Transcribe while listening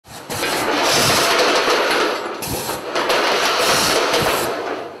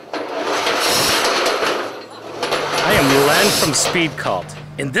from Speedcult,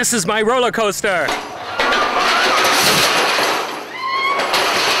 and this is my roller coaster.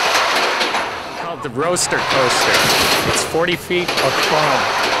 Called the Roaster Coaster. It's 40 feet of fun.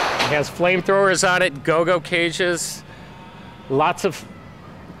 It has flamethrowers on it, go-go cages, lots of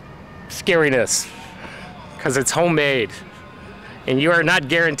scariness, because it's homemade, and you are not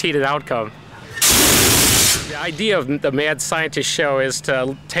guaranteed an outcome. The idea of the Mad Scientist Show is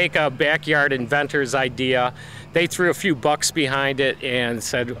to take a backyard inventor's idea. They threw a few bucks behind it and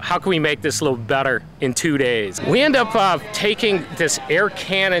said, how can we make this a little better in 2 days? We end up taking this air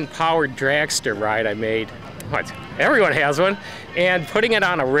cannon powered dragster ride I made. What? Everyone has one. And putting it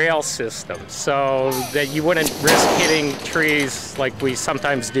on a rail system so that you wouldn't risk hitting trees like we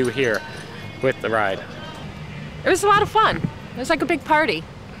sometimes do here with the ride. It was a lot of fun. It was like a big party.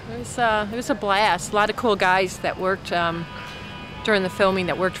 It was a blast. A lot of cool guys that worked during the filming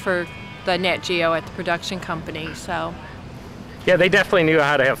that worked for the NatGeo at the production company. So yeah, they definitely knew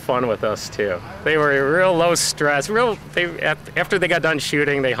how to have fun with us too. They were real low stress. After they got done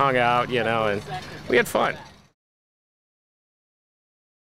shooting, they hung out, you know, and we had fun.